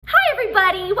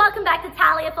everybody, welcome back to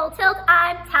Talya Full Tilt.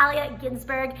 I'm Talya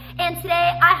Ginsberg, and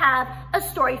today I have a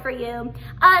story for you.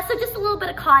 So just a little bit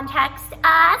of context. As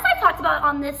I talked about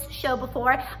on this show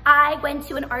before, I went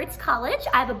to an arts college.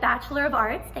 I have a Bachelor of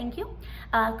Arts, thank you,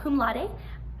 cum laude.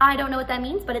 I don't know what that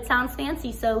means, but it sounds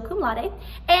fancy, so cum laude.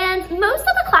 And most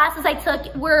of the classes I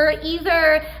took were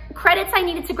either credits I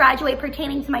needed to graduate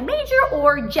pertaining to my major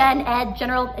or gen ed,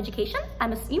 general education.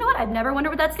 You know what, I've never wondered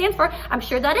what that stands for. I'm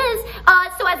sure that is.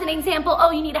 So as an example,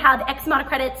 you need to have X amount of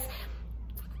credits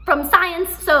from science.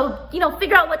 So,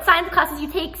 figure out what science classes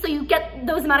you take so you get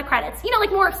those amount of credits.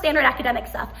 Like more standard academic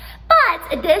stuff.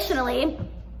 But additionally,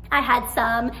 I had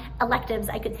some electives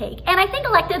I could take. And I think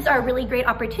electives are a really great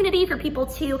opportunity for people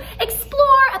to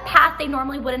explore a path they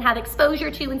normally wouldn't have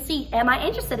exposure to and see, am I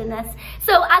interested in this?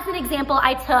 So as an example,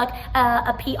 I took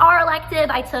a PR elective,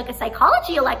 I took a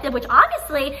psychology elective, which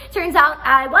obviously turns out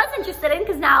I was interested in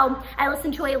because now I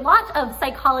listen to a lot of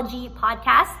psychology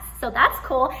podcasts, so that's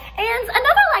cool. And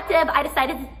another elective I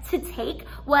decided to take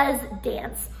was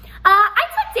dance. I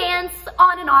took dance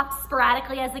on and off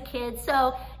sporadically as a kid,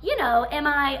 so, am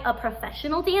I a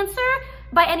professional dancer?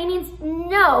 By any means,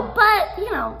 no, but,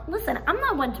 listen, I'm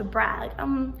not one to brag,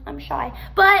 I'm shy.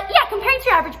 But yeah, compared to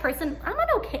your average person, I'm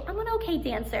an okay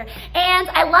dancer. And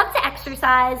I love to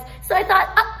exercise, so I thought,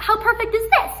 how perfect is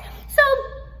this? So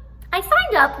I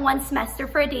signed up one semester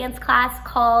for a dance class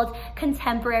called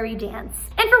contemporary dance.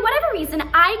 And for whatever reason,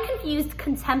 I confused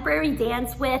contemporary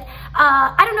dance with,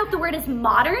 I don't know if the word is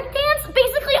modern dance.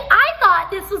 Basically, I thought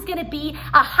this was gonna be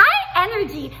a high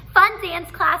energy, fun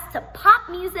dance class to pop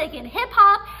music and hip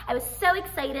hop. I was so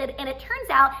excited, and it turns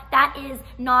out that is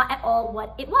not at all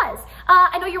what it was.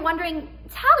 I know you're wondering,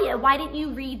 Talya, why didn't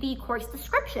you read the course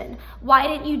description? Why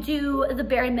didn't you do the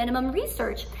bare minimum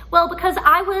research? Well, because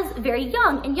I was very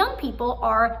young, and young people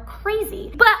are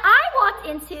crazy. But I walked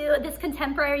into this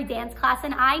contemporary dance class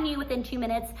and I knew within 2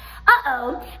 minutes,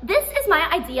 this is my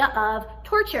idea of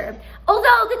torture.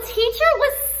 Although the teacher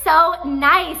was so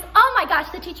nice. Oh my gosh,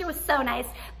 the teacher was so nice.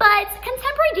 But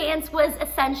contemporary dance was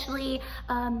essentially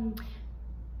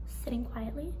sitting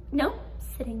quietly. No,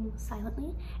 sitting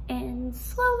silently and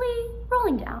slowly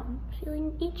rolling down,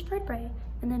 feeling each vertebrae,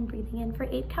 and then breathing in for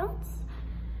 8 counts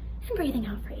and breathing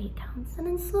out for 8 counts, and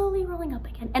then slowly rolling up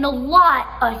again. And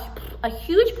a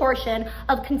huge portion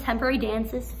of contemporary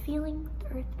dance is feeling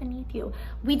the earth beneath you.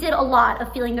 We did a lot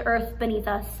of feeling the earth beneath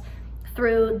us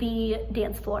through the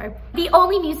dance floor. The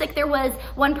only music, there was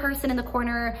one person in the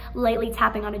corner lightly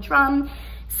tapping on a drum.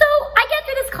 So I get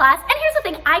through this class, and here's the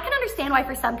thing, I can understand why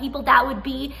for some people that would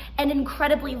be an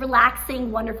incredibly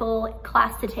relaxing, wonderful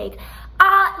class to take.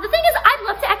 The thing is, I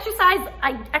love to exercise.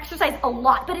 I exercise a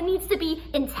lot, but it needs to be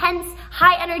intense,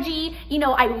 high energy.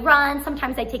 I run.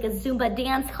 Sometimes I take a Zumba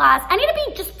dance class. I need to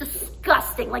be just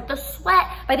disgusting, like the sweat.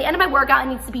 By the end of my workout, it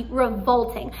needs to be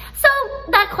revolting. So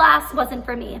that class wasn't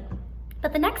for me.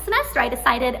 But the next semester, I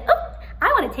decided, I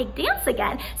want to take dance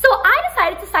again. So I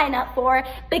decided to sign up for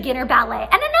beginner ballet.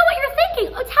 And I know what you're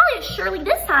thinking. Talya, surely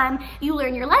this time you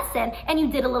learned your lesson and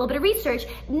you did a little bit of research.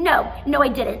 No, I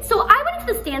didn't. So I went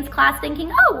into this dance class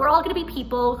thinking, we're all going to be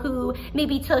people who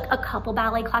maybe took a couple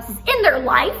ballet classes in their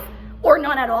life, or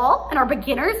none at all, and are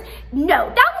beginners.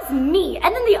 No, that was me.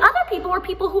 And then the other people were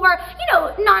people who are,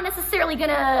 not necessarily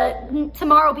gonna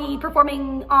tomorrow be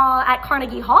performing at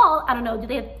Carnegie Hall. I don't know if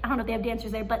they have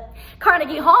dancers there, but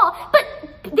Carnegie Hall. But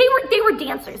they were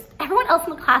dancers. Everyone else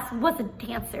in the class was a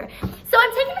dancer. So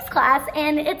I'm taking this class,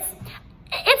 and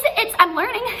I'm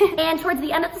learning. And towards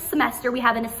the end of the semester, we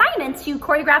have an assignment to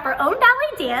choreograph our own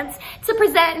ballet dance to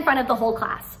present in front of the whole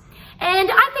class. And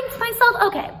I think to myself,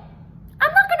 okay,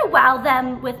 I'm not gonna wow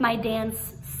them with my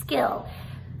dance skill.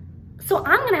 So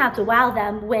I'm gonna have to wow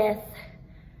them with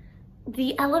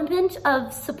the element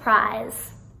of surprise.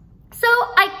 So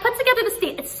I put together this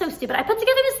dance, it's so stupid. I put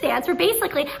together this dance where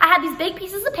basically I had these big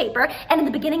pieces of paper, and in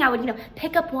the beginning I would,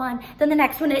 pick up one, then the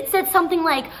next one, and it said something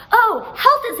like,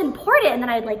 health is important. And then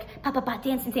I'd like,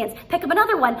 dance, pick up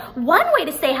another one. One way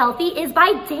to stay healthy is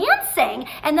by dancing.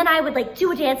 And then I would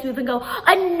do a dance move and go,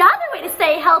 another way to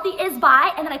stay healthy is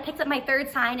by, and then I picked up my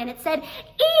third sign and it said,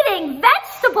 eating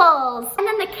vegetables. And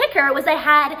then the kicker was I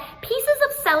had pieces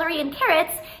of celery and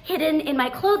carrots hidden in my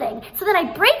clothing. So then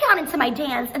I break out into my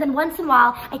dance, and then once in a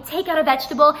while, I take out a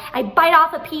vegetable, I bite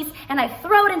off a piece, and I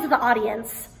throw it into the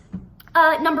audience.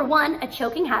 Number 1, a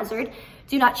choking hazard.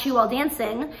 Do not chew while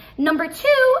dancing. Number 2,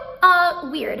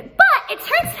 weird. But it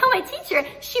turns out my teacher,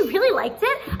 she really liked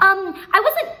it. I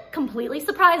wasn't completely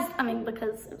surprised. I mean,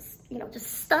 because it was, you know,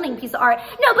 just stunning piece of art.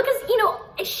 No, because, you know,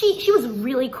 she was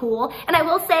really cool. And I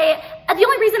will say, the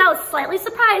only reason I was slightly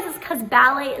surprised is because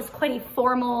ballet is quite a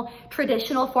formal,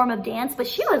 traditional form of dance, but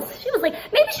she was like,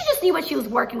 maybe she just knew what she was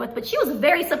working with, but she was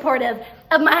very supportive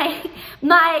of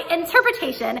my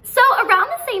interpretation. So around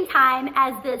the same time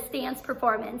as this dance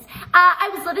performance, I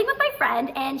was living with my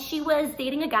friend, and she was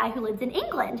dating a guy who lived in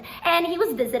England, and he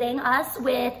was visiting us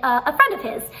with a friend of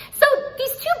his. So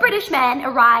these two British men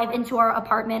arrive into our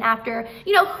apartment after,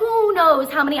 you know, who knows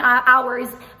how many hours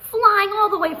flying all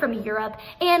the way from Europe.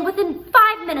 And within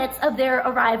 5 minutes of their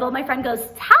arrival, my friend goes,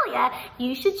 Talia,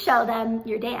 you should show them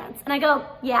your dance. And I go,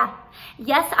 yeah,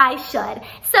 yes, I should.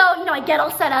 So, you know, I get all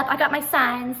set up. I got my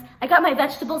signs. I got my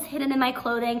vegetables hidden in my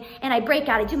clothing, and I break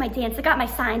out. I do my dance. I got my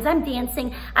signs. I'm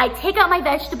dancing. I take out my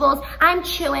vegetables. I'm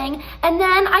chewing. And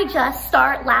then I just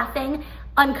start laughing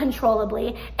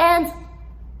uncontrollably. And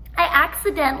I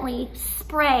accidentally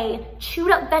spray chewed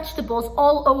up vegetables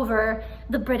all over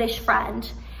the British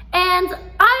friend. And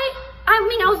I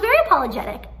mean, I was very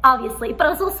apologetic, obviously, but I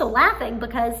was also laughing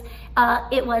because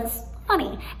it was funny.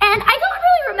 And I don't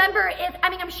really remember if, I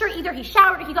mean, I'm sure either he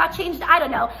showered or he got changed, I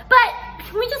don't know.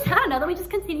 But we just, I don't know, then we just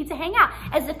continued to hang out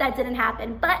as if that didn't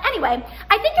happen. But anyway,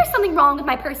 I think there's something wrong with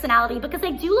my personality because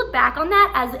I do look back on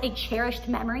that as a cherished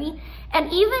memory. And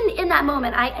even in that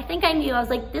moment, I think I knew, I was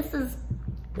like, this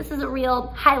is a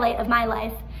real highlight of my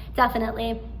life,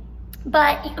 definitely.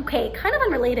 But okay, kind of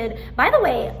unrelated, by the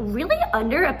way, really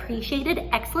underappreciated,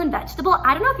 excellent vegetable.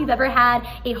 I don't know if you've ever had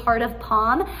a heart of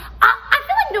palm. I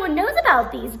feel like no one knows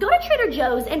about these. Go to Trader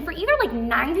Joe's, and for either like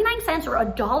 99 cents or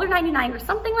 $1.99 or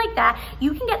something like that,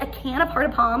 you can get a can of heart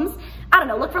of palms. I don't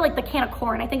know, look for like the can of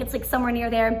corn. I think it's like somewhere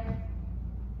near there.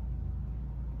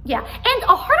 Yeah, and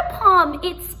a heart of palm,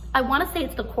 I wanna say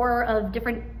it's the core of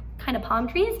different kind of palm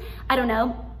trees. I don't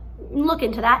know. Look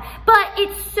into that, but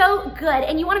it's so good,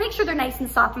 and you want to make sure they're nice and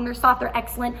soft. When they're soft, they're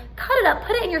excellent. Cut it up,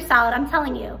 put it in your salad. I'm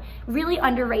telling you, really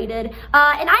underrated. And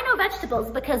I know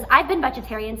vegetables because I've been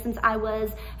vegetarian since I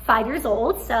was 5 years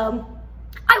old. So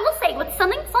I will say, what's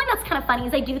something that's kind of funny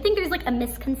is I do think there's like a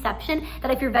misconception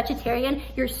that if you're vegetarian,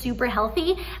 you're super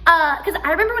healthy. Because I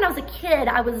remember when I was a kid,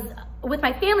 I was with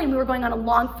my family, and we were going on a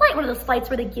long flight, one of those flights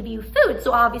where they give you food.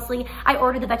 So obviously I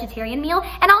ordered the vegetarian meal,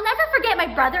 and I'll never forget my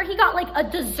brother, he got like a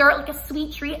dessert, like a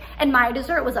sweet treat, and my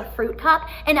dessert was a fruit cup.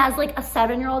 And as like a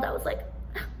 7-year-old, I was like,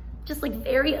 just like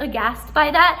very aghast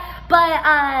by that.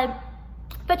 But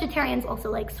vegetarians also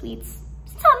like sweets.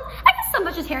 I guess some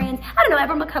vegetarians, I don't know,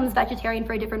 everyone becomes vegetarian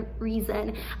for a different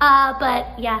reason.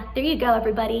 But yeah, there you go,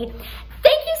 everybody.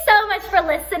 Thank you so much for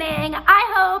listening.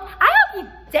 I hope you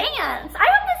dance. I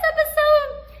hope this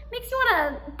episode makes you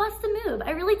want to bust a move.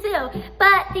 I really do.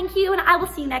 But thank you, and I will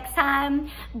see you next time.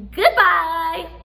 Goodbye.